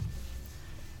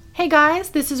Hey guys,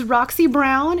 this is Roxy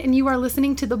Brown, and you are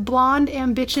listening to the Blonde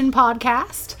Ambition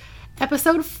Podcast,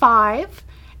 episode 5.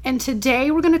 And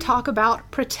today we're going to talk about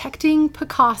protecting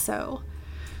Picasso.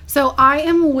 So I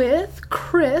am with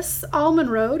Chris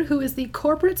Almonroad, who is the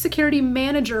Corporate Security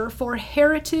Manager for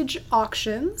Heritage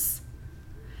Auctions.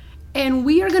 And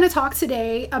we are going to talk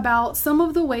today about some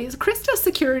of the ways Chris does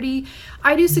security.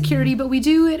 I do security, but we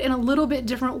do it in a little bit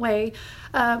different way.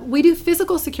 We do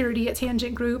physical security at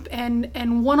Tangent Group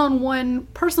and one-on-one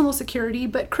personal security,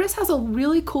 but Chris has a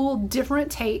really cool,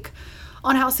 different take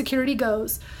on how security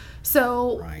goes.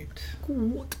 So, Right.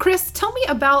 Chris, tell me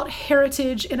about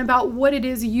Heritage and about what it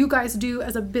is you guys do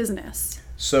as a business.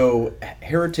 So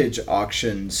Heritage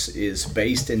Auctions is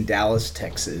based in Dallas,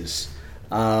 Texas.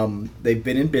 They've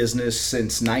been in business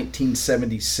since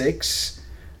 1976.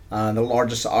 The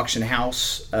largest auction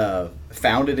house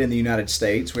founded in the United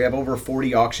States. We have over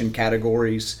 40 auction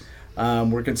categories.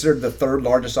 We're considered the third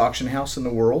largest auction house in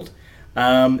the world.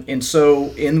 And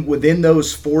so within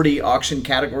those 40 auction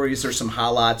categories, there's some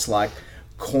highlights like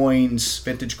coins,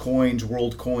 vintage coins,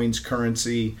 world coins,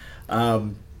 currency.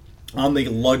 On the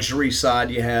luxury side,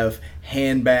 you have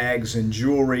handbags and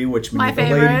jewelry, which My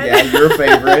favorite. Your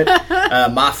favorite.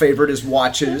 My favorite is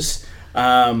watches.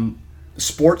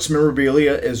 Sports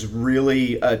memorabilia is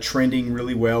really trending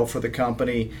really well for the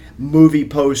company. Movie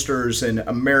posters and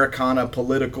Americana,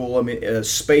 political,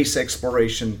 space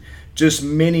exploration, just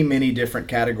many, many different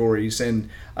categories. And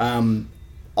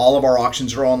all of our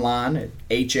auctions are online at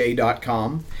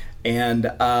ha.com. And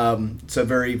it's a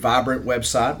very vibrant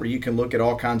website where you can look at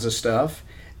all kinds of stuff.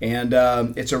 And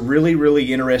it's a really,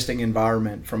 really interesting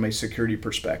environment from a security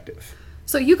perspective.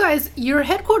 So you guys, you're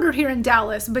headquartered here in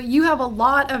Dallas, but you have a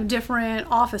lot of different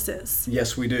offices.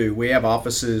 Yes, we do. We have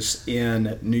offices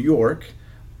in New York,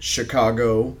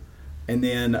 Chicago, and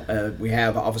then we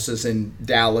have offices in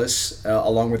Dallas,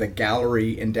 along with a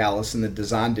gallery in Dallas in the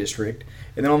Design District.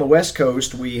 And then on the West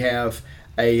Coast, we have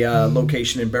a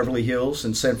location in Beverly Hills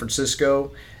in San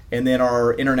Francisco, and then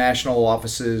our international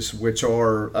offices, which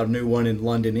are a new one in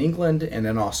London, England, and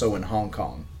then also in Hong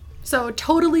Kong. So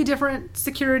totally different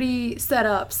security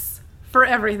setups for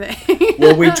everything.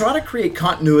 Well, we try to create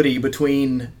continuity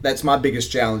between, that's my biggest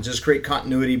challenge, is create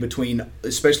continuity between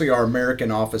especially our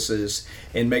American offices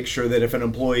and make sure that if an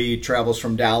employee travels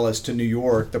from Dallas to New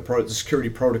York, the security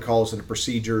protocols and the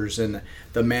procedures and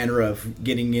the manner of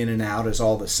getting in and out is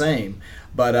all the same.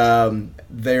 But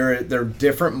they're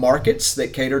different markets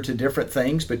that cater to different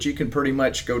things, but you can pretty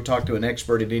much go talk to an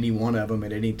expert at any one of them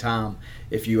at any time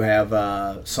if you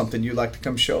have something you'd like to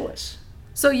come show us.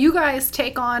 So you guys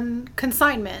take on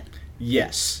consignment.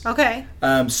 Yes. Okay.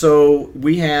 So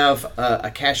we have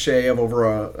a cachet of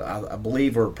over, I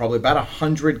believe, or probably about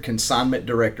 100 consignment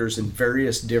directors in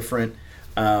various different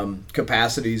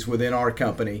capacities within our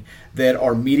company that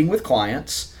are meeting with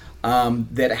clients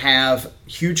that have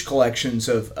huge collections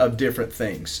of different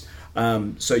things.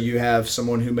 So you have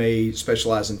someone who may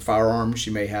specialize in firearms.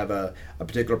 You may have a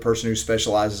particular person who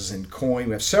specializes in coin.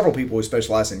 We have several people who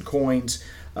specialize in coins.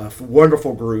 A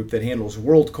wonderful group that handles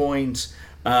world coins.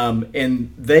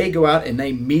 And they go out and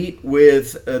they meet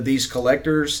with these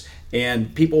collectors,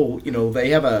 and people, they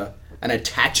have an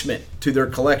attachment to their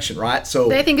collection, right? So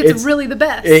they think it's really the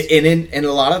best. And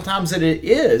a lot of times it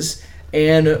is.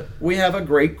 And we have a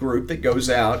great group that goes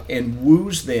out and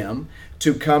woos them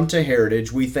to come to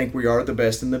Heritage. We think we are the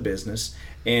best in the business,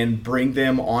 and bring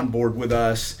them on board with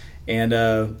us.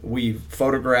 And we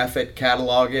photograph it,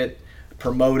 catalog it,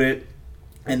 promote it,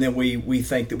 and then we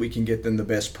think that we can get them the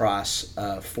best price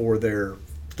for their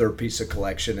piece of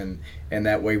collection, and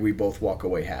that way we both walk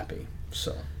away happy.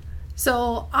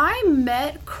 So I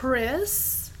met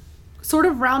Chris sort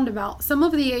of roundabout. Some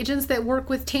of the agents that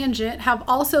work with Tangent have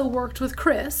also worked with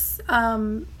Chris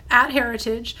at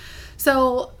Heritage.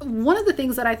 So one of the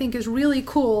things that I think is really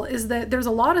cool is that there's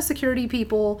a lot of security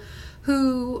people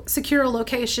who secure a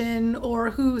location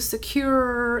or who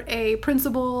secure a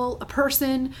principal, a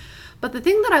person. But the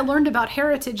thing that I learned about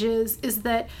Heritage is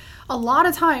that a lot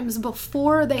of times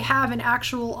before they have an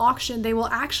actual auction, they will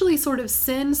actually sort of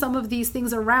send some of these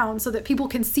things around so that people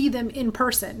can see them in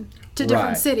person to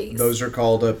different cities. Those are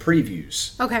called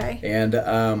previews. Okay. And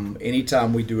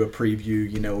anytime we do a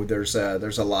preview, there's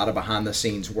a lot of behind the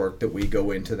scenes work that we go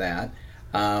into that.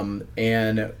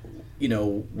 And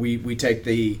we take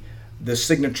the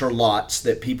signature lots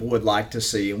that people would like to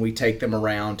see, and we take them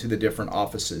around to the different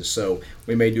offices. So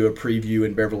we may do a preview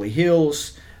in Beverly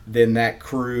Hills, then that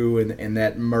crew and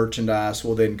that merchandise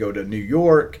will then go to New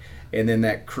York, and then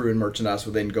that crew and merchandise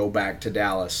will then go back to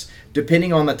Dallas.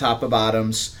 Depending on the type of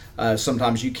items,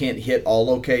 sometimes you can't hit all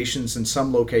locations, and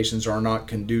some locations are not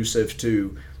conducive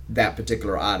to that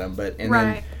particular item. But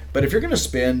Right. but if you're going to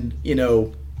spend,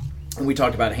 and we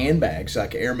talked about handbags,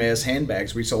 like Hermes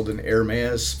handbags. We sold an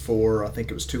Hermes for, I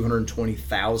think it was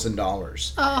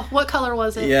 $220,000. Oh, what color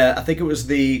was it? Yeah, I think it was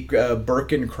the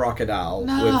Birkin Crocodile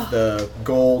No. with the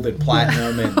gold and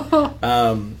platinum.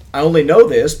 And I only know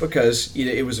this because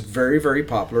it was very, very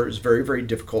popular. It was very, very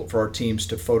difficult for our teams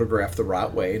to photograph the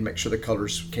right way and make sure the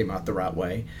colors came out the right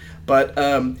way. But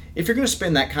if you're going to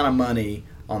spend that kind of money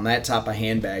on that type of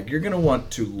handbag, you're going to want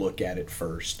to look at it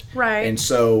first. Right. And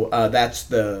so that's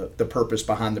the purpose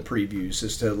behind the previews,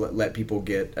 is to let people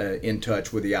get in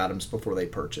touch with the items before they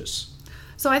purchase.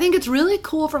 So I think it's really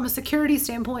cool from a security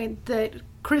standpoint that,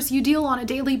 Chris, you deal on a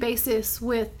daily basis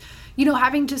with,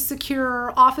 having to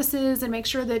secure offices and make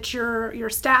sure that your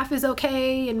staff is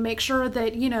okay, and make sure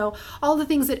that, all the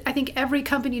things that I think every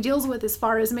company deals with as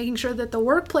far as making sure that the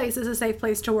workplace is a safe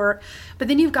place to work. But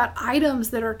then you've got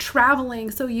items that are traveling,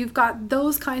 so you've got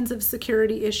those kinds of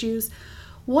security issues.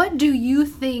 What do you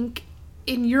think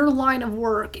in your line of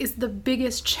work is the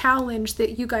biggest challenge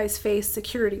that you guys face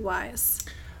security-wise?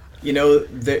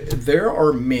 There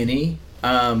are many.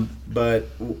 But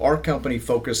our company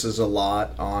focuses a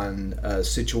lot on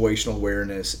situational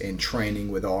awareness and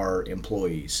training with our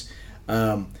employees.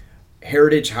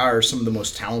 Heritage hires some of the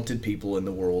most talented people in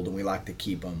the world, and we like to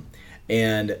keep them.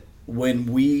 And when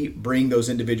we bring those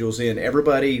individuals in,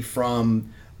 everybody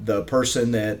from the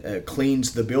person that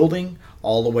cleans the building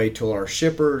all the way to our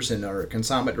shippers and our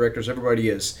consignment directors, everybody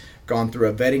has gone through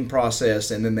a vetting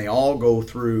process, and then they all go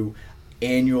through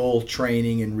annual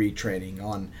training and retraining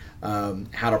on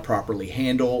how to properly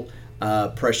handle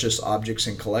precious objects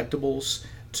and collectibles,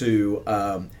 to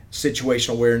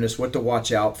situational awareness, what to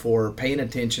watch out for, paying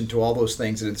attention to all those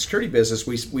things. And in the security business,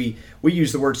 we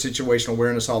use the word situational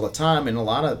awareness all the time, and a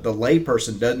lot of the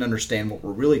layperson doesn't understand what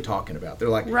we're really talking about. They're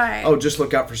like, right. Oh, just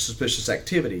look out for suspicious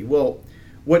activity. Well,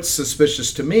 what's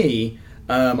suspicious to me,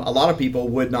 a lot of people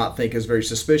would not think is very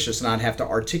suspicious, and I'd have to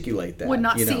articulate that. Would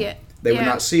not see it. They would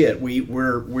not see it.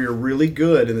 We're really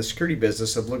good in the security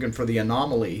business of looking for the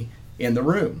anomaly in the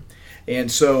room.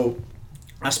 And so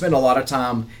I spend a lot of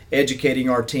time educating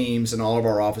our teams and all of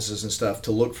our offices and stuff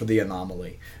to look for the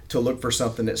anomaly, to look for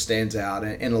something that stands out.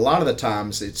 And a lot of the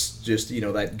times it's just,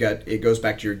 that gut, it goes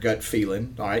back to your gut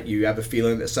feeling. All right, you have a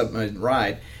feeling that something isn't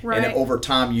right. And over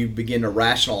time you begin to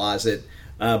rationalize it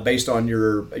based on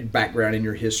your background and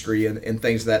your history and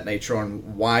things of that nature,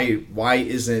 on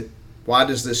why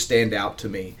does this stand out to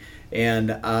me?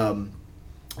 And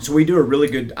so we do a really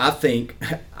good, I think,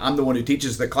 I'm the one who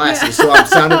teaches the classes, so I'm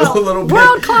sounding a little bit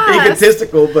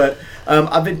egotistical, but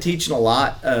I've been teaching a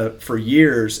lot for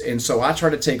years, and so I try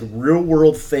to take real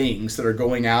world things that are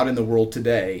going out in the world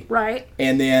today, right?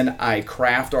 And then I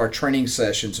craft our training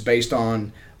sessions based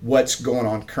on what's going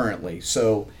on currently.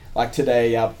 So like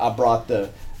today, I brought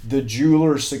the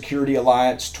Jewelers Security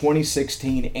Alliance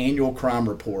 2016 Annual Crime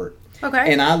Report.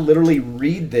 Okay. And I literally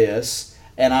read this,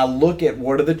 and I look at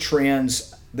what are the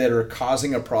trends that are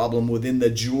causing a problem within the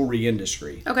jewelry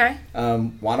industry. Okay.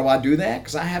 Why do I do that?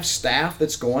 Because I have staff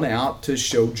that's going out to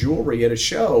show jewelry at a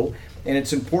show, and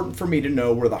it's important for me to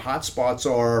know where the hot spots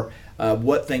are,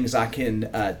 what things I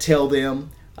can tell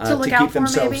them to keep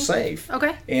themselves safe.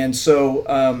 Okay. And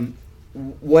so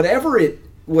whatever it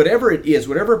is,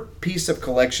 whatever piece of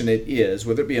collection it is,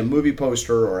 whether it be a movie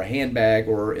poster or a handbag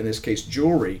or, in this case,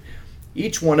 jewelry,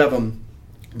 each one of them,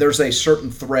 there's a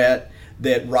certain threat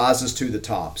that rises to the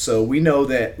top. So we know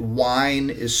that wine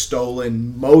is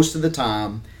stolen most of the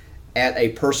time at a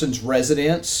person's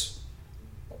residence.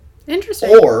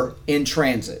 Interesting. Or in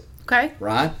transit. Okay.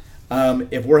 Right?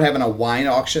 If we're having a wine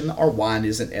auction, our wine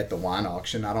isn't at the wine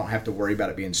auction. I don't have to worry about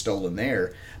it being stolen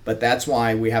there. But that's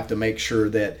why we have to make sure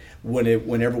that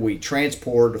whenever we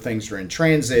transport or things are in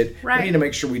transit, we need to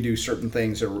make sure we do certain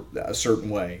things a certain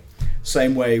way.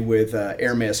 Same way with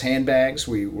Hermes handbags.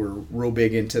 We're real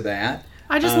big into that.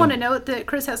 I just want to note that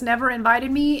Chris has never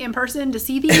invited me in person to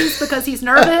see these because he's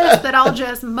nervous that I'll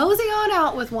just mosey on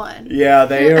out with one. Yeah,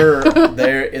 they are.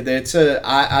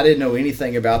 I didn't know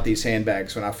anything about these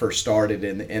handbags when I first started,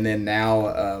 and then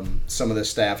now some of the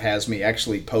staff has me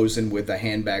actually posing with the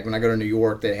handbag. When I go to New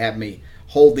York, they have me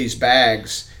hold these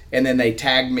bags. And then they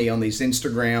tag me on these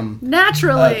Instagram.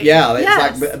 Naturally.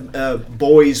 It's like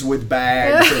boys with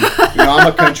bags. And, I'm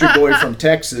a country boy from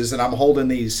Texas, and I'm holding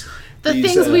these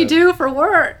things we do for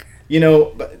work.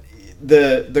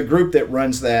 The group that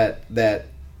runs that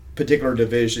particular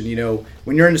division,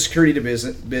 when you're in the security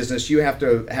business, you have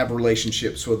to have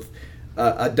relationships with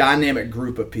a dynamic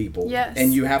group of people. Yes.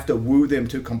 And you have to woo them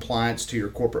to compliance to your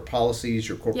corporate policies,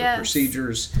 your corporate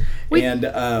procedures, and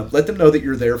let them know that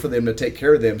you're there for them to take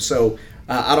care of them. So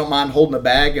I don't mind holding a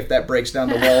bag if that breaks down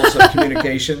the walls of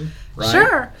communication. Right?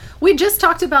 Sure. We just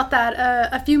talked about that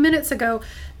a few minutes ago,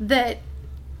 that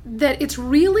it's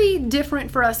really different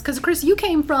for us, because Chris, you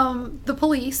came from the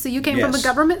police, so you came from the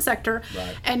government sector,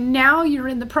 right. And now you're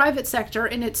in the private sector,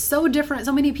 and it's so different.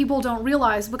 So many people don't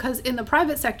realize, because in the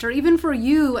private sector, even for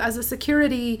you as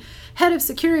a head of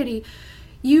security,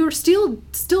 you're still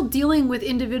dealing with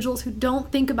individuals who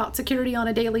don't think about security on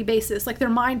a daily basis. Like, their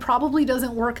mind probably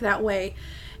doesn't work that way.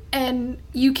 And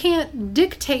you can't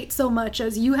dictate so much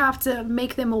as you have to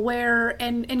make them aware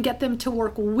and get them to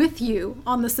work with you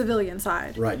on the civilian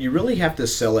side. Right. You really have to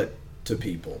sell it to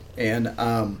people. And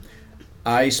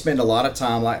I spend a lot of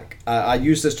time, like I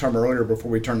used this term earlier before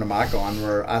we turned the mic on,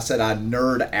 where I said I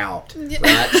nerd out.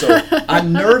 Right. So I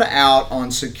nerd out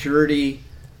on security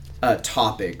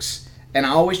topics, and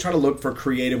I always try to look for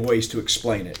creative ways to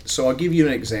explain it. So I'll give you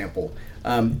an example.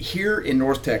 Here in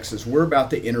North Texas, we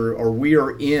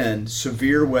are in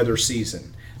severe weather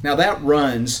season. Now that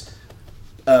runs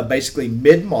basically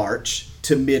mid-March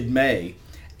to mid-May.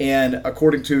 And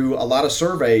according to a lot of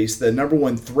surveys, the number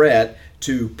one threat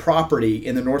to property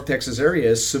in the North Texas area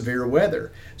is severe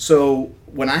weather. So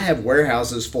when I have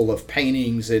warehouses full of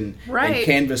paintings and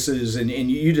canvases and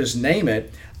you just name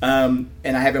it, and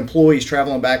I have employees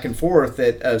traveling back and forth,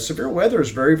 that severe weather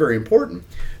is very, very important.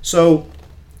 So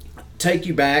take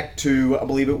you back to, I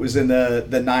believe it was in the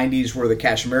 90s, where the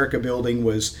Cash America building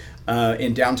was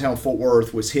in downtown Fort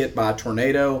Worth was hit by a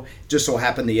tornado. Just so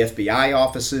happened the FBI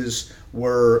offices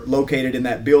were located in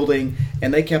that building,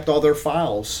 and they kept all their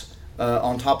files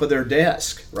on top of their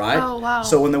desk, right? Oh, wow.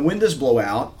 So when the windows blow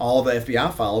out, all the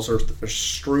FBI files are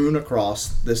strewn across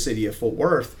the city of Fort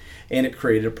Worth, and it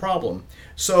created a problem.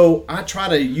 So I try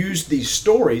to use these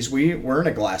stories. We're in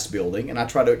a glass building, and I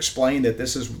try to explain that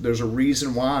there's a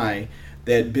reason why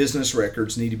that business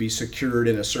records need to be secured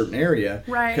in a certain area.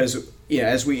 Right. Because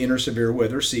as we enter severe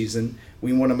weather season,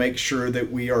 we want to make sure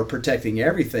that we are protecting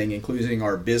everything, including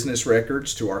our business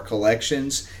records to our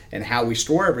collections and how we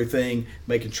store everything,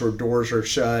 making sure doors are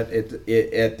shut at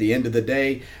the end of the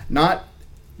day. No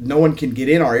one can get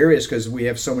in our areas because we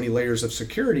have so many layers of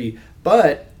security,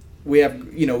 but we have,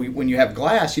 when you have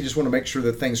glass, you just want to make sure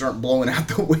that things aren't blowing out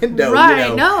the window.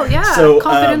 Right. No, yeah. So,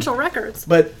 confidential records.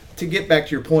 But to get back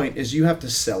to your point is you have to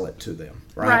sell it to them,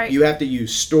 right? You have to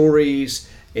use stories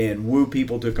and woo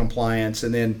people to compliance.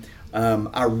 And then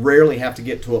I rarely have to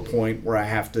get to a point where I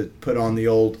have to put on the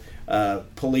old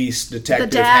police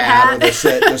detective hat or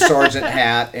the sergeant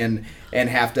hat and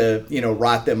have to,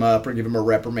 write them up or give them a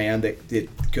reprimand that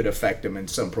could affect them in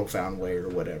some profound way or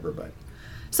whatever. But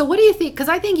so what do you think? Because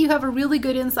I think you have a really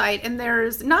good insight, and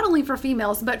there's not only for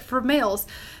females, but for males,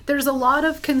 there's a lot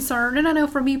of concern. And I know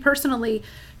for me personally,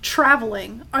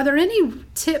 traveling, are there any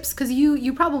tips? Because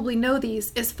you probably know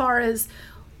these, as far as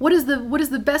what is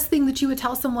the best thing that you would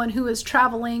tell someone who is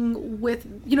traveling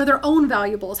with, their own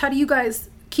valuables? How do you guys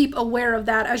keep aware of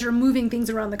that as you're moving things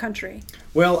around the country?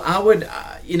 Well, I would,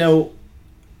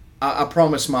 I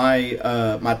promised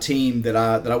my team that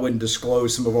I wouldn't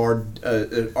disclose some of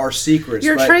our secrets.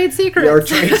 Trade secrets. Our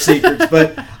trade secrets.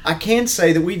 But I can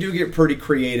say that we do get pretty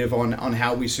creative on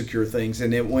how we secure things,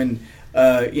 and that when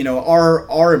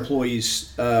our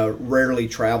employees rarely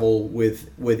travel with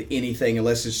anything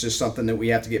unless it's just something that we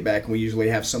have to get back, and we usually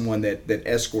have someone that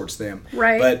escorts them.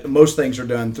 Right. But most things are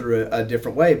done through a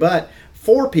different way. But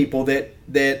for people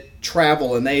that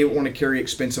travel and they want to carry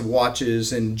expensive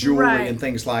watches and jewelry and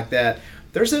things like that,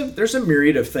 there's a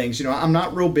myriad of things. I'm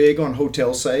not real big on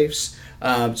hotel safes,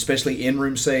 especially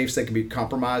in-room safes. They can be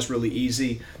compromised really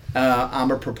easy. I'm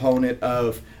a proponent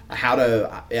of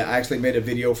I actually made a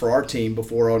video for our team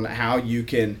before on how you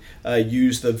can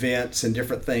use the vents and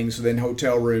different things within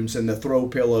hotel rooms and the throw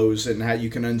pillows and how you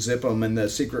can unzip them and the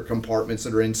secret compartments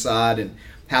that are inside, and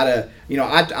how to,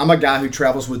 I'm a guy who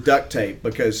travels with duct tape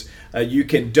because you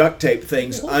can duct tape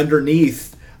things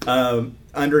underneath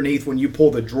when you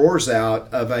pull the drawers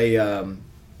out of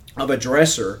a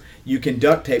dresser. You can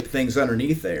duct tape things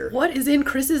underneath there. What is in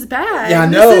Chris's bag? Yeah, I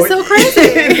know. This is so crazy.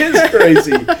 It is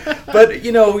crazy. But,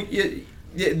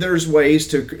 there's ways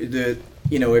to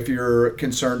if you're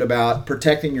concerned about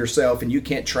protecting yourself and you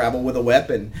can't travel with a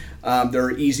weapon, there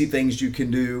are easy things you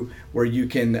can do where you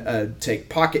can take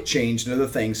pocket change and other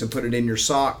things and put it in your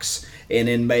socks and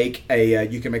then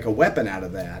you can make a weapon out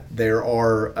of that. There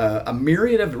are a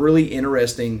myriad of really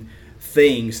interesting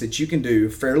things that you can do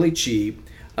fairly cheap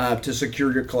to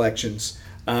secure your collections.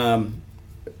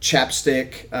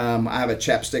 Chapstick. I have a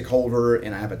chapstick holder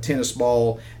and I have a tennis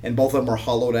ball, and both of them are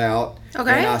hollowed out.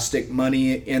 Okay. And I stick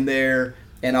money in there,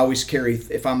 and I always carry,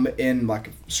 if I'm in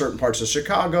like certain parts of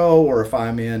Chicago or if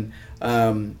I'm in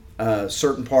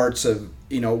certain parts of,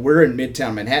 we're in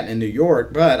Midtown Manhattan in New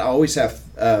York, but I always have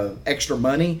extra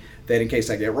money that in case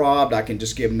I get robbed, I can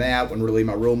just give them that when really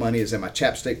my real money is in my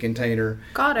chapstick container.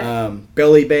 Got it.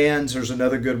 Belly bands, there's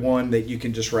another good one that you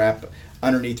can just wrap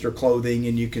underneath your clothing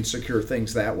and you can secure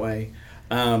things that way.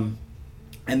 And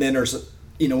then there's,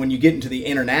 when you get into the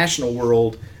international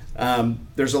world,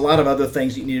 there's a lot of other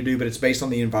things you need to do, but it's based on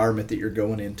the environment that you're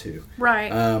going into.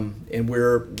 Right. And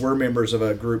we're members of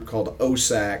a group called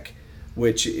OSAC,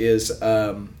 which is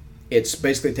it's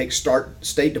basically takes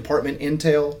State Department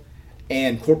intel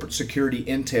and corporate security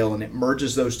intel, and it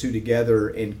merges those two together,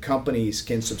 and companies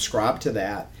can subscribe to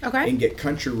that and get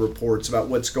country reports about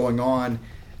what's going on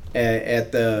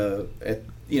at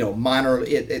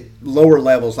lower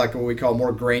levels, like what we call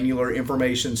more granular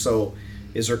information. So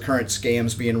is there current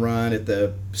scams being run at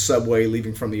the subway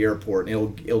leaving from the airport?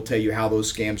 And it'll tell you how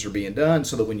those scams are being done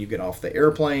so that when you get off the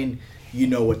airplane, you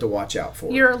know what to watch out for.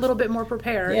 You're a little bit more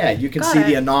prepared. Yeah, you can see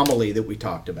the anomaly that we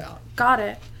talked about. Got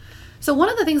it. So one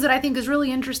of the things that I think is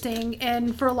really interesting,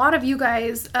 and for a lot of you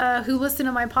guys who listen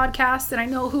to my podcast, and I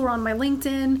know who are on my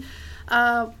LinkedIn,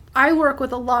 I work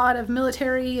with a lot of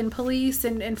military and police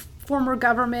and former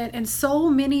government, and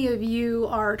so many of you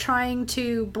are trying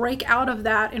to break out of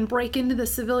that and break into the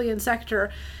civilian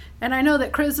sector. And I know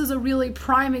that Chris is a really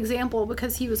prime example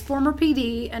because he was former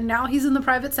PD and now he's in the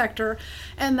private sector.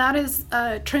 And that is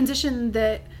a transition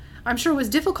that I'm sure was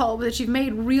difficult, but that you've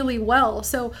made really well.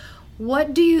 So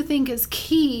what do you think is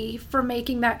key for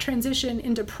making that transition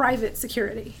into private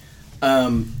security?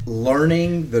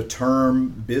 Learning the term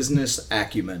business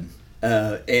acumen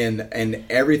and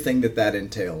everything that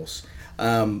entails.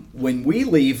 When we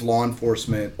leave law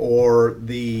enforcement or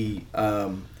the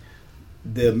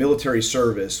military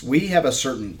service, we have a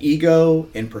certain ego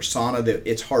and persona that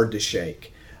it's hard to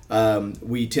shake.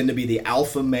 We tend to be the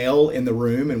alpha male in the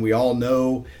room, and we all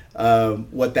know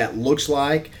what that looks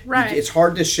like. Right. It's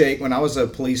hard to shake. When I was a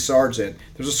police sergeant,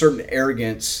 there's a certain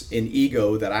arrogance and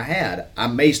ego that I had. I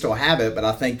may still have it, but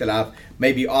I think that I've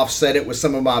maybe offset it with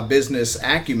some of my business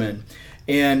acumen.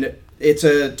 And it's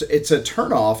a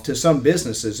turnoff to some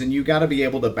businesses, and you got to be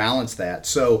able to balance that.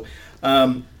 So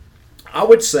I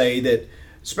would say that,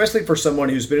 especially for someone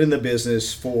who's been in the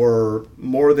business for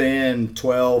more than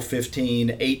 12,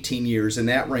 15, 18 years, in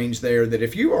that range there, that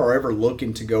if you are ever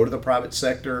looking to go to the private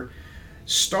sector,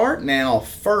 start now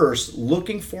first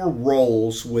looking for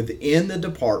roles within the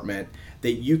department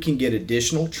that you can get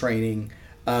additional training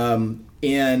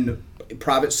in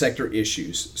private sector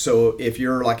issues. So if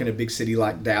you're like in a big city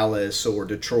like Dallas or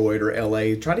Detroit or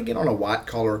LA, try to get on a white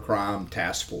collar crime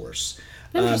task force.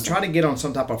 Try to get on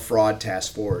some type of fraud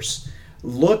task force.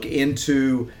 Look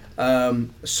into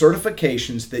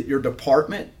certifications that your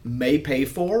department may pay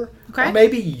for, or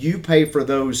maybe you pay for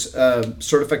those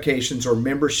certifications or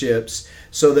memberships,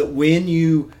 so that when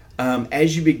you,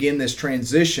 as you begin this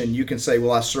transition, you can say,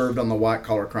 well, I served on the White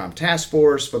Collar Crime Task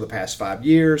Force for the past 5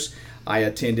 years. I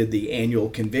attended the annual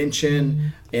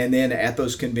convention, and then at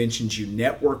those conventions you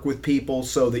network with people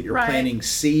so that you're planting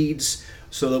seeds,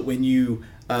 so that when you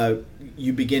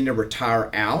begin to retire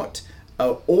out,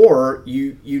 or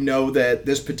you know that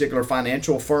this particular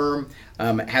financial firm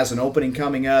has an opening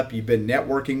coming up, you've been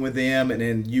networking with them, and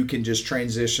then you can just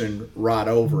transition right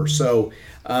over. So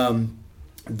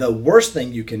the worst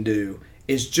thing you can do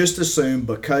is just assume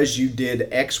because you did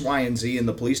X, Y, and Z in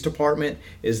the police department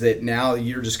is that now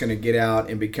you're just going to get out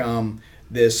and become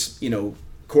this,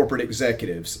 corporate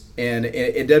executives. And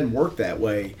it doesn't work that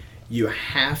way. You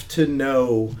have to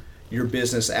know your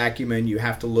business acumen. You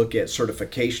have to look at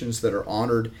certifications that are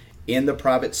honored in the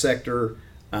private sector.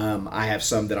 I have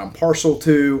some that I'm partial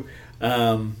to,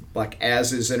 like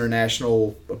as is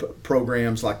international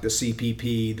programs like the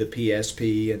CPP, the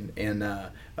PSP, and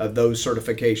those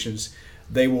certifications.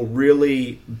 They will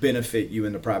really benefit you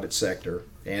in the private sector.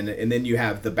 And then you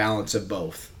have the balance of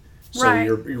both. So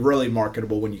you're really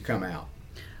marketable when you come out.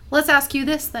 Let's ask you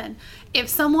this then. If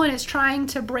someone is trying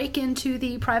to break into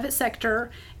the private sector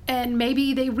and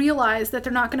maybe they realize that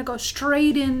they're not going to go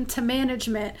straight into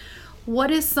management,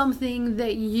 what is something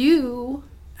that you,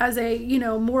 as a,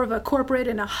 more of a corporate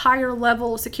and a higher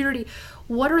level security,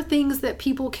 what are things that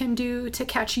people can do to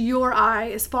catch your eye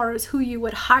as far as who you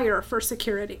would hire for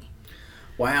security?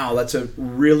 Wow, that's a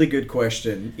really good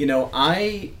question.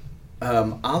 I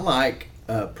like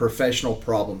professional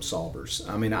problem solvers.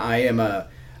 I mean,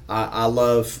 I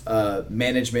love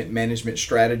management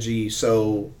strategy.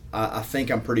 So I think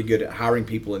I'm pretty good at hiring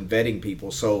people and vetting people.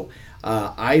 So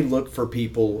I look for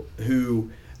people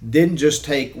who didn't just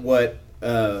take what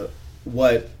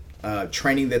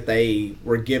training that they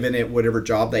were given at whatever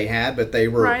job they had, but they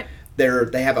were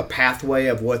they have a pathway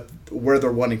of where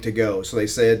they're wanting to go. So they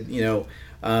said,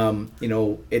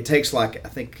 it takes I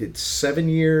think it's 7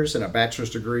 years and a bachelor's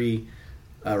degree,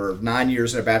 or 9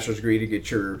 years and a bachelor's degree to get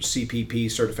your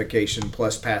CPP certification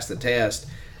plus pass the test.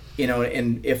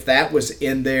 And if that was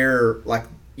in there, I'm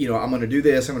going to do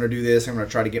this, I'm going to do this, I'm going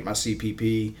to try to get my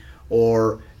CPP,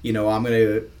 or I'm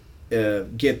going to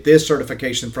get this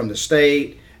certification from the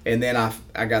state, and then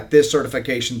I got this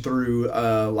certification through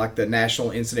the National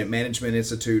Incident Management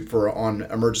Institute on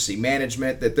emergency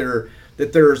management. That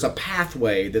there's a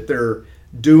pathway, that they're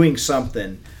doing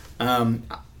something.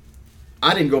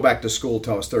 I didn't go back to school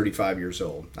till I was 35 years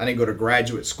old. I didn't go to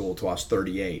graduate school till I was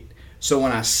 38. So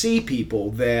when I see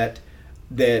people that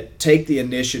take the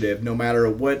initiative, no matter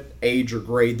what age or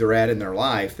grade they're at in their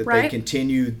life, that right. they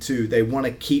continue they want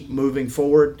to keep moving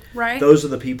forward. Right. Those are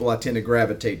the people I tend to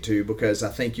gravitate to, because I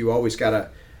think you always got to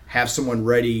have someone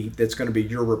ready that's going to be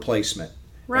your replacement.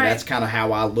 Right. And that's kind of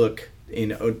how I look,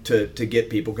 to get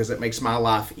people, because it makes my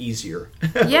life easier.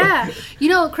 Yeah.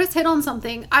 Chris hit on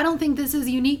something. I don't think this is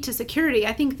unique to security.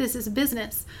 I think this is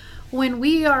business. When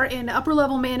we are in upper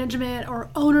level management or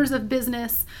owners of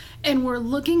business and we're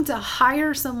looking to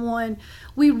hire someone,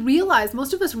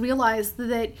 most of us realize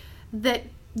that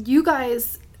you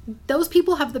guys, those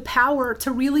people have the power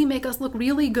to really make us look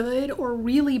really good or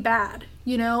really bad,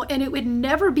 and it would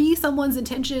never be someone's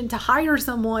intention to hire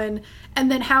someone and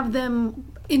then have them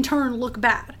in turn look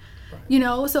bad.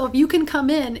 So if you can come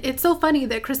in, it's so funny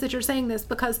that Chris, that you're saying this,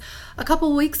 because a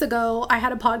couple weeks ago I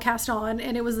had a podcast on,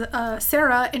 and it was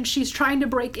Sarah, and she's trying to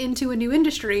break into a new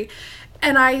industry.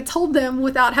 And I told them,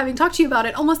 without having talked to you about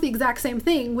it, almost the exact same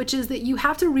thing, which is that you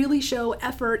have to really show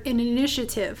effort and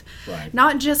initiative. Right.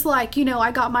 Not just I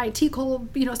got my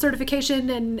TCOL, certification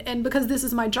and because this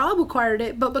is my job required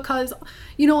it, but because,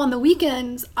 on the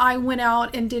weekends I went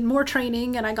out and did more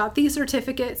training and I got these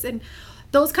certificates, and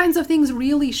those kinds of things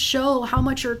really show how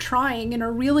much you're trying and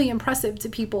are really impressive to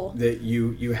people. That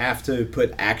you have to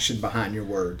put action behind your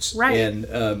words. Right.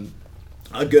 And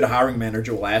a good hiring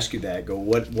manager will ask you that. Go,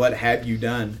 what have you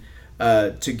done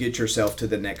to get yourself to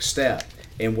the next step?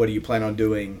 And what do you plan on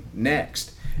doing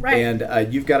next? Right.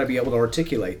 And you've got to be able to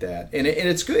articulate that. And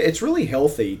it's good. It's really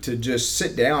healthy to just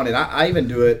sit down. And I even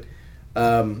do it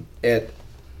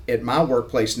at my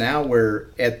workplace now,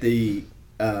 where at the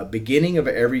beginning of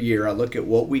every year, I look at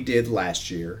what we did last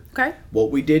year, Okay.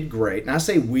 what we did great. And I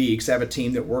say we, because I have a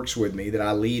team that works with me that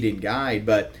I lead and guide,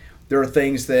 but there are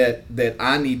things that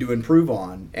I need to improve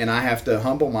on, and I have to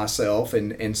humble myself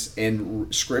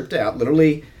and script out,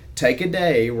 literally take a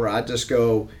day where I just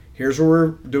go, here's where we're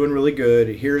doing really good,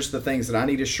 here's the things that I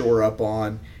need to shore up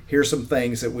on, here's some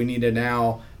things that we need to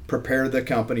now prepare the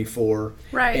company for.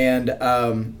 Right. And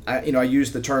I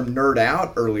used the term nerd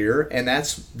out earlier, and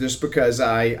that's just because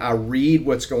I read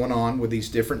what's going on with these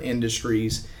different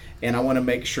industries, and I want to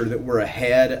make sure that we're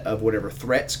ahead of whatever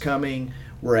threats coming,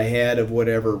 we're ahead of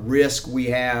whatever risk we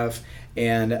have.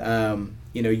 And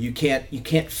you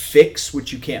can't fix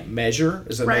what you can't measure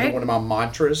is another Right. one of my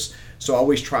mantras. So I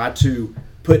always try to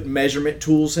put measurement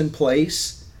tools in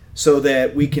place so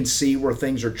that we can see where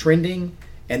things are trending,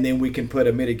 and then we can put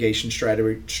a mitigation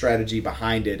strategy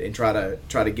behind it and try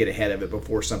to get ahead of it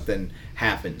before something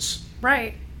happens.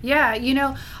 Right.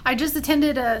 Yeah. I just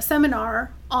attended a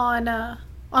seminar on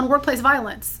workplace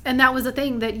violence, and that was the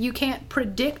thing, that you can't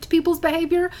predict people's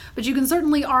behavior, but you can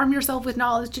certainly arm yourself with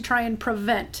knowledge to try and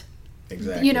prevent,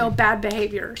 Exactly. Bad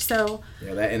behavior. So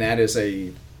Yeah,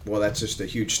 that's just a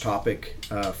huge topic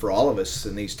for all of us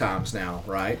in these times now,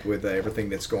 right? With everything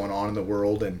that's going on in the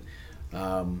world, and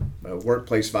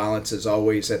workplace violence is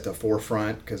always at the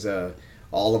forefront, because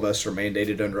all of us are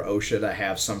mandated under OSHA to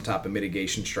have some type of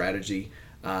mitigation strategy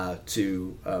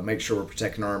to make sure we're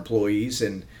protecting our employees.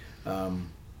 And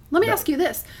let me ask you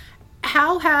this.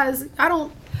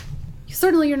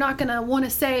 Certainly you're not going to want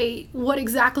to say what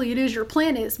exactly it is your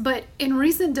plan is, but in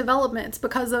recent developments,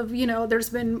 because of, there's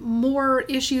been more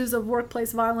issues of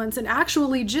workplace violence, and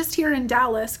actually just here in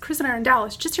Dallas, Chris and I are in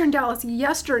Dallas, just here in Dallas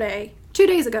yesterday, 2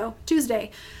 days ago,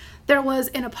 Tuesday, there was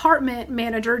an apartment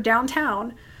manager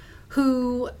downtown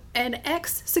an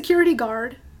ex-security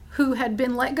guard who had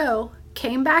been let go,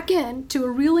 came back in to a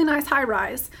really nice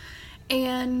high-rise,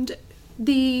 and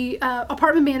the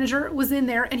apartment manager was in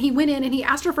there, and he went in and he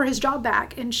asked her for his job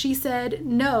back, and she said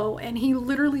no, and he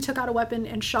literally took out a weapon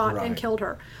and shot Right. and killed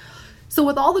her. So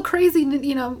with all the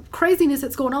craziness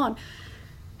that's going on,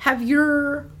 have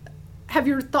your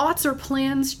thoughts or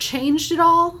plans changed at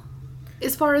all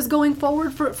as far as going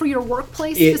forward for your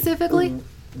workplace specifically?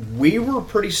 we were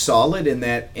pretty solid in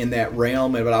that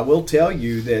realm. But I will tell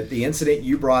you that the incident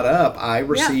you brought up, I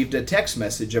received a text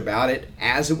message about it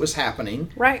as it was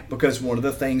happening. Right. Because one of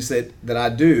the things that I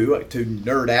do to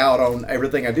nerd out on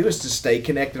everything I do is to stay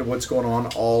connected to what's going on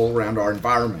all around our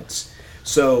environments.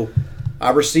 So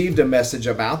I received a message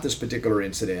about this particular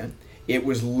incident. It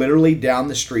was literally down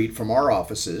the street from our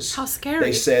offices. How scary.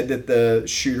 They said that the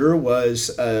shooter was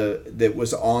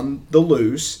on the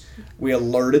loose. We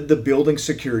alerted the building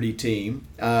security team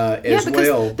as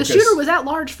well. The shooter was at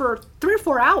large for 3 or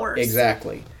 4 hours.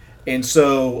 Exactly. And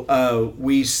so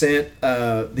we sent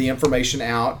the information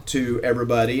out to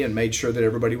everybody and made sure that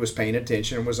everybody was paying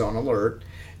attention and was on alert.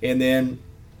 And then,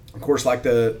 of course,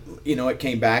 it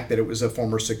came back that it was a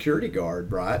former security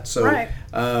guard, right? So right.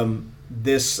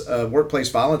 This workplace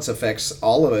violence affects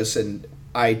all of us. And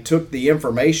I took the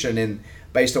information and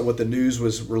based on what the news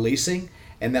was releasing,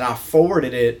 and then I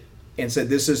forwarded it and said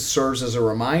this serves as a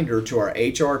reminder to our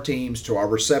HR teams, to our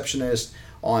receptionists,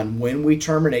 on when we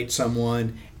terminate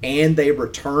someone and they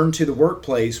return to the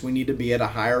workplace, we need to be at a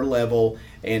higher level,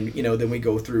 and then we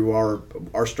go through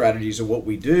our strategies of what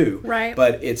we do. Right.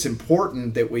 But it's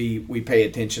important that we pay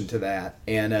attention to that,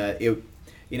 and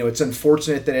it's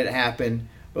unfortunate that it happened.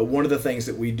 But one of the things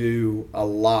that we do a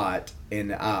lot,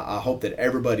 and I hope that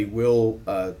everybody will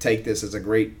take this as a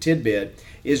great tidbit,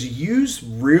 is use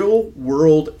real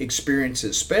world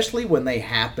experiences, especially when they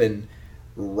happen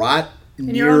right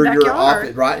near your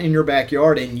office, right in your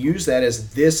backyard, and use that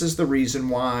as this is the reason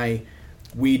why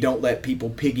we don't let people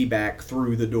piggyback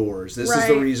through the doors. This is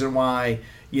the reason why,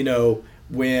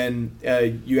 when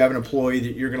you have an employee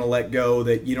that you're going to let go,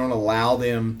 that you don't allow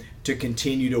them to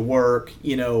continue to work,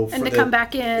 and to come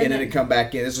back in. And then to come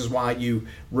back in. This is why you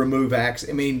remove acts.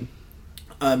 I mean,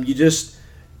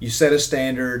 you set a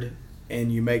standard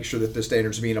and you make sure that the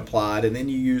standard's being applied, and then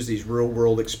you use these real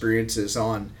world experiences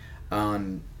on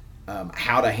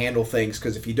how to handle things,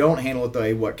 because if you don't handle it the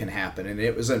way, what can happen? And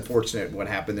it was unfortunate what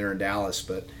happened there in Dallas,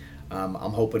 but I'm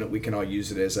hoping that we can all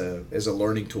use it as a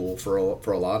learning tool for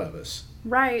a lot of us.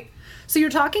 Right. So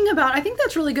you're talking about, I think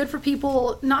that's really good for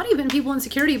people, not even people in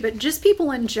security, but just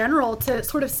people in general, to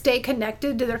sort of stay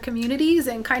connected to their communities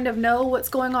and kind of know what's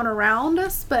going on around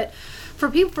us. But for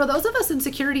those of us in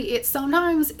security, it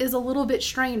sometimes is a little bit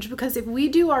strange, because if we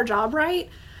do our job right,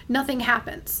 nothing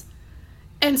happens.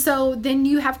 And so then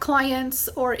you have clients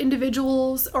or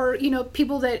individuals or,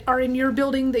 people that are in your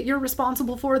building that you're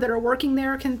responsible for that are working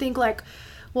there can think like,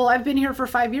 well, I've been here for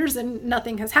 5 years and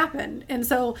nothing has happened. And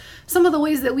so some of the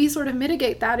ways that we sort of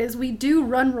mitigate that is we do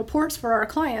run reports for our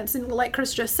clients. And like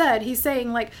Chris just said, he's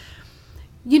saying like,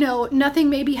 nothing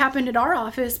maybe happened at our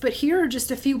office, but here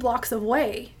just a few blocks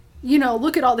away,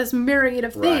 look at all this myriad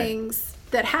of things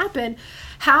that happen.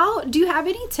 How do you have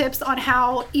any tips on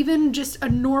how even just a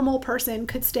normal person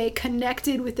could stay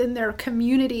connected within their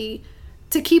community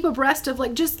to keep abreast of,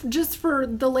 like, just for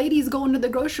the ladies going to the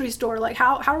grocery store, like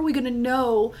how are we going to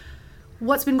know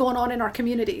what's been going on in our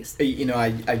communities?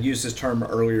 I used this term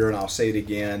earlier and I'll say it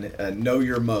again, know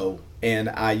your Mo. And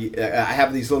I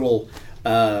have these little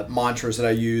mantras that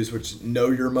I use, which know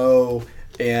your Mo,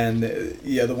 and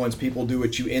the other ones, people do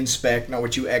what you inspect, not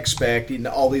what you expect, and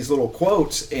all these little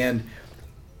quotes. And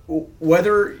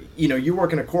whether you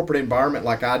work in a corporate environment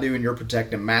like I do and you're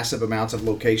protecting massive amounts of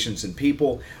locations and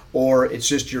people, or it's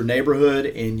just your neighborhood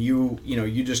and you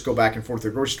just go back and forth to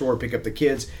the grocery store, pick up the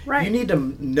kids, you need to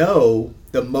know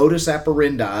the modus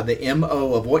operandi, the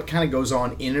MO of what kind of goes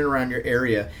on in and around your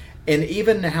area, and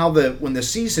even how when the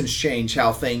seasons change,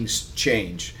 how things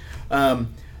change.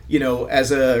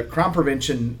 As a crime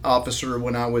prevention officer,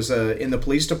 when I was in the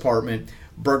police department,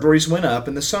 burglaries went up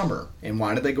in the summer. And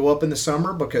why did they go up in the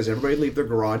summer? Because everybody leave their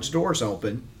garage doors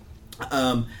open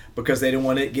because they didn't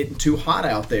want it getting too hot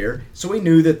out there. So we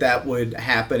knew that would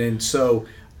happen. And so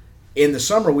in the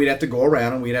summer, we'd have to go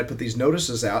around and we'd have to put these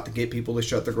notices out to get people to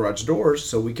shut their garage doors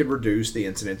so we could reduce the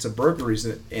incidence of burglaries,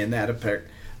 and that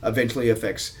eventually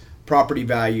affects property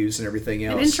values and everything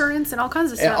else. And insurance and all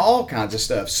kinds of stuff. And all kinds of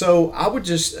stuff. So I would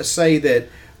just say that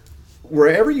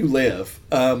wherever you live,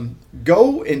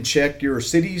 go and check your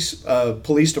city's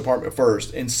police department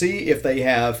first and see if they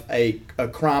have a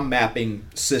crime mapping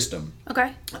system.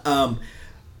 Okay. And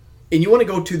you want to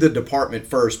go to the department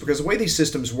first, because the way these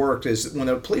systems work is when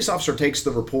a police officer takes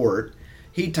the report,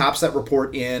 he types that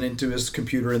report into his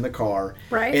computer in the car.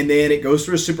 Right. And then it goes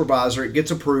through a supervisor, it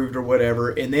gets approved or whatever,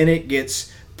 and then it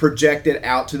gets projected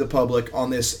out to the public on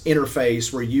this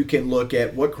interface where you can look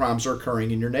at what crimes are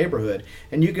occurring in your neighborhood.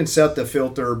 And you can set the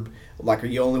filter, like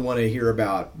you only want to hear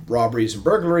about robberies and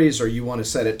burglaries, or you want to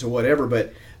set it to whatever,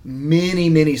 but many,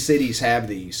 many cities have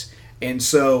these. And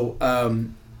so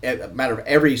a matter of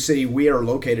every city we are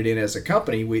located in as a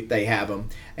company, they have them.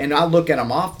 And I look at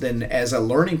them often as a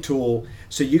learning tool,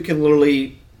 so you can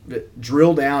literally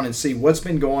drill down and see what's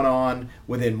been going on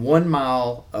within 1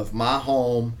 mile of my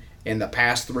home in the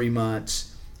past 3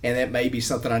 months. And that may be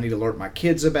something I need to alert my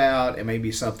kids about. It may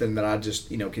be something that I just,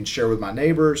 can share with my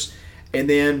neighbors. And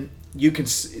then you can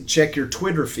check your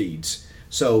Twitter feeds.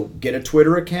 So get a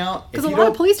Twitter account. Because a lot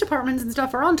of police departments and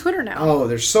stuff are on Twitter now. Oh,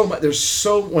 there's so much.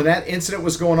 When that incident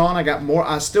was going on,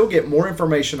 I still get more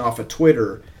information off of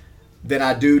Twitter than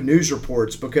I do news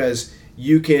reports, because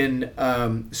you can,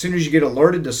 as soon as you get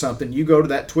alerted to something, you go to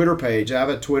that Twitter page. I have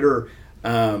a Twitter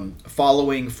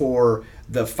following for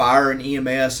the fire and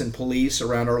EMS and police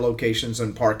around our locations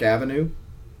on Park Avenue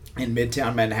in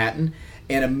Midtown Manhattan.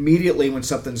 And immediately when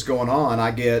something's going on,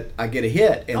 I get a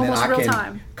hit, and almost then I real can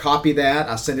time. Copy that.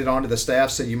 I send it on to the staff.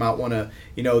 So you might want to,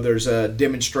 there's a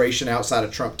demonstration outside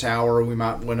of Trump Tower. We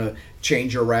might want to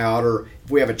change a route, or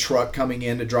if we have a truck coming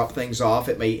in to drop things off,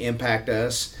 it may impact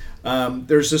us.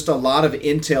 There's just a lot of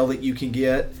intel that you can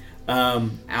get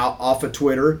out off of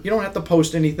Twitter. You don't have to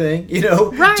post anything,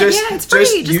 Right? It's free.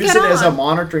 Just use it as a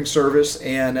monitoring service,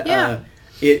 and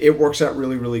it works out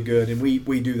really, really good. And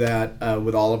we do that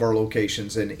with all of our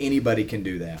locations, and anybody can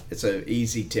do that. It's an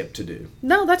easy tip to do.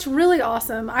 No, that's really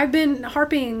awesome. I've been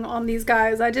harping on these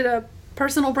guys. I did a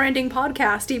personal branding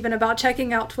podcast even about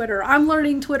checking out Twitter. I'm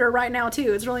learning Twitter right now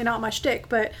too. It's really not my shtick,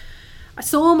 but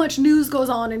so much news goes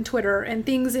on in Twitter and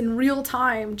things in real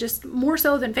time, just more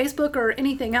so than Facebook or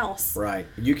anything else. Right.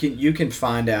 You can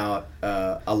find out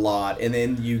a lot, and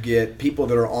then you get people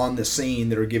that are on the scene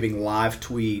that are giving live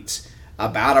tweets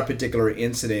about a particular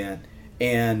incident,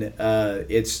 and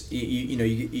it's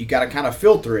you got to kind of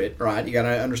filter it, right? You got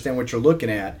to understand what you're looking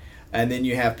at, and then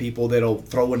you have people that'll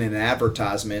throw in an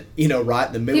advertisement, right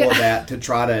in the middle of that to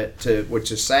try to,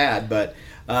 which is sad, but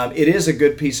it is a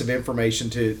good piece of information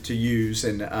to use,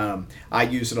 and I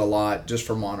use it a lot just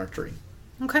for monitoring.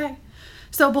 Okay,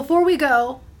 so before we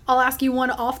go, I'll ask you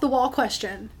one off the wall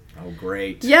question. Oh,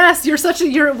 great. Yes, we're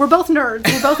both nerds.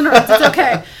 It's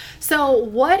okay. So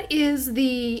what is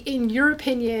in your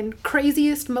opinion,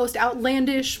 craziest, most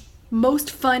outlandish,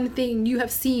 most fun thing you have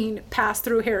seen pass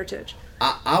through Heritage?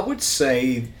 I would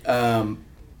say,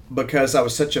 because I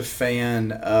was such a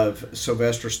fan of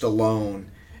Sylvester Stallone,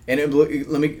 and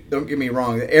don't get me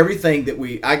wrong, everything that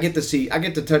I get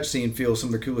to touch, see, and feel some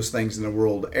of the coolest things in the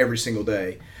world every single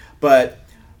day. But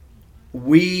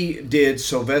we did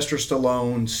Sylvester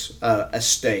Stallone's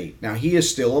estate. Now, he is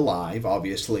still alive,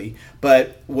 obviously,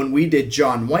 but when we did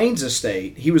John Wayne's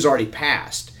estate, he was already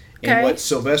passed. Okay. And what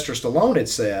Sylvester Stallone had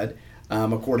said,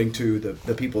 according to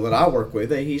the people that I work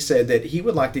with, he said that he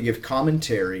would like to give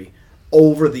commentary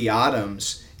over the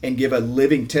items and give a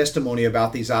living testimony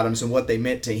about these items and what they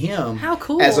meant to him. How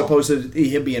cool. As opposed to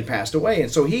him being passed away. And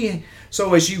so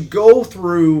as you go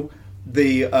through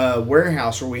the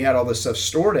warehouse where we had all this stuff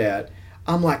stored at,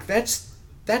 I'm like, that's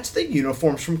the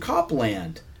uniforms from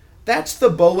Copland. That's the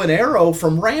bow and arrow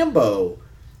from Rambo.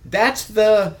 That's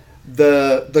the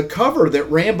cover that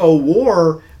Rambo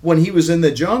wore when he was in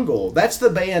the jungle. That's the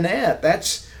bayonet.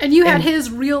 And you had his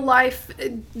real life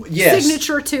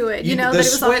signature to it. That it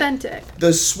was authentic. The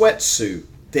sweatsuit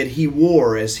that he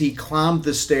wore as he climbed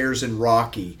the stairs in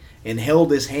Rocky and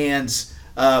held his hands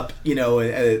up,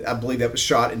 I believe that was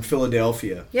shot in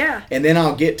Philadelphia. Yeah. And then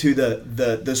I'll get to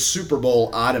the Super Bowl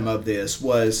item of this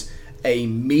was a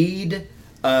Meade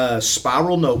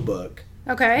spiral notebook.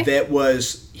 Okay. That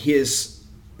was his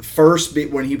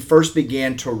when he first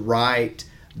began to write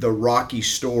the Rocky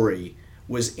story,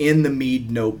 was in the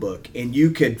Meade notebook, and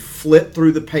you could flip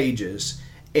through the pages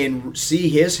and see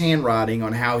his handwriting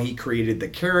on how he created the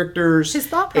characters, his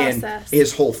thought process, and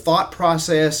his whole thought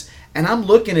process. And I'm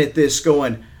looking at this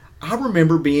going, I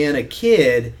remember being a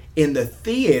kid in the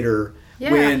theater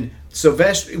when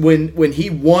Sylvester, when he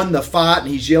won the fight and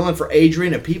he's yelling for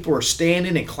Adrian and people are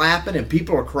standing and clapping and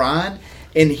people are crying.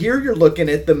 And here you're looking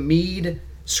at the Meade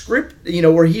script,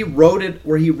 where he wrote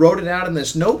it out in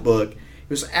this notebook. It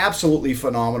was absolutely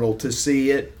phenomenal to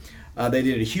see it. They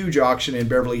did a huge auction in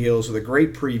Beverly Hills with a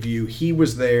great preview. He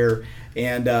was there,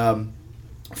 and it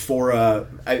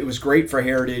was great for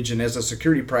Heritage. And as a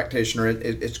security practitioner,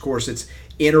 of course, it's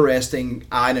interesting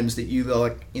items that you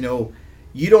like.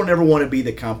 You don't ever want to be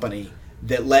the company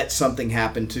that lets something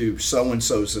happen to so and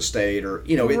so's estate, or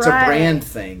it's a brand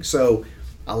thing. So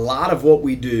a lot of what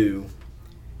we do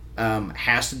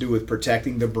has to do with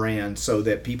protecting the brand so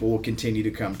that people will continue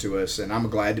to come to us, and I'm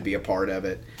glad to be a part of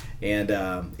it, and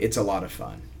it's a lot of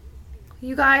fun.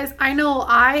 You guys, I know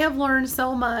I have learned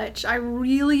so much. I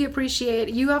really appreciate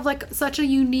it. You have such a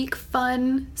unique,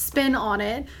 fun spin on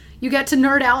it. you get to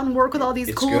nerd out and work with all these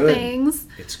It's cool good. things.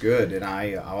 It's good, and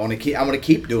I want to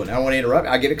keep doing it. I don't want to interrupt.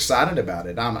 I get excited about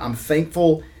it. I'm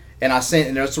thankful, and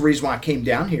and that's the reason why I came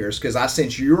down here is because I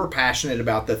sense you're passionate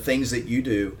about the things that you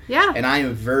do. Yeah. And I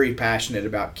am very passionate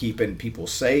about keeping people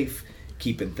safe,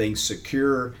 keeping things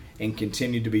secure, and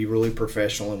continue to be really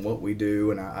professional in what we do.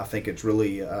 And I think it's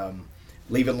really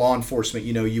leaving law enforcement.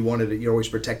 You know, you're always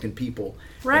protecting people,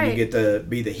 Right. And you get to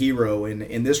be the hero. And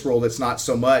in this world, it's not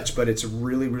so much, but it's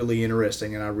really, really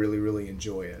interesting, and I really, really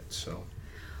enjoy it. So.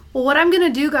 Well, what I'm going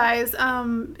to do, guys,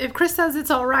 if Chris says it's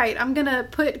all right, I'm going to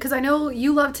because I know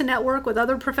you love to network with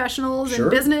other professionals Sure.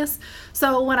 in business.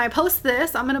 So when I post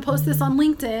this, I'm going to post this on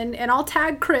LinkedIn, and I'll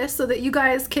tag Chris so that you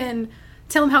guys can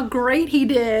tell him how great he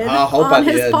did I hope I on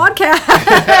his did.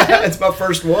 podcast. It's my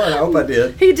first one. I hope I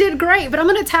did. He did great, but I'm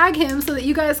going to tag him so that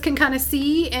you guys can kind of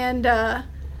see, and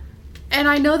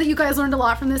I know that you guys learned a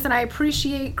lot from this, and I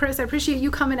appreciate, Chris, I appreciate you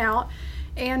coming out,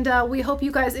 and we hope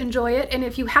you guys enjoy it. And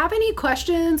if you have any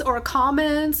questions or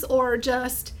comments or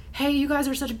just, hey, you guys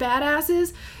are such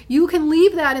badasses, you can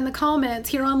leave that in the comments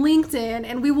here on LinkedIn,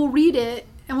 and we will read it,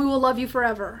 and we will love you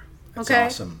forever. That's Okay?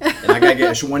 awesome. And I got to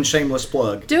get one shameless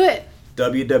plug. Do it.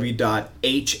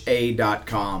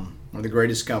 www.ha.com. One of the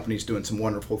greatest companies doing some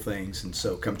wonderful things, and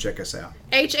so come check us out.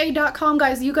 ha.com,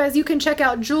 guys. You can check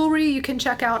out jewelry, you can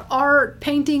check out art,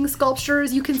 painting,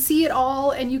 sculptures. You can see it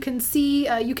all, and you can see,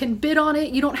 you can bid on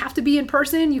it. You don't have to be in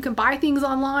person. You can buy things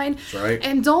online. That's right.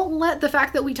 And don't let the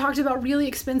fact that we talked about really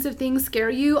expensive things scare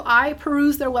you. I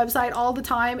peruse their website all the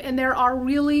time, and there are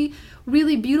really,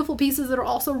 really beautiful pieces that are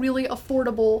also really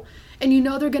affordable. And you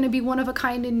know they're going to be one of a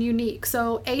kind and unique.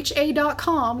 So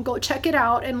ha.com, go check it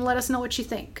out and let us know what you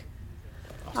think.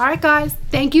 All right, guys.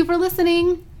 Thank you for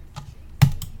listening.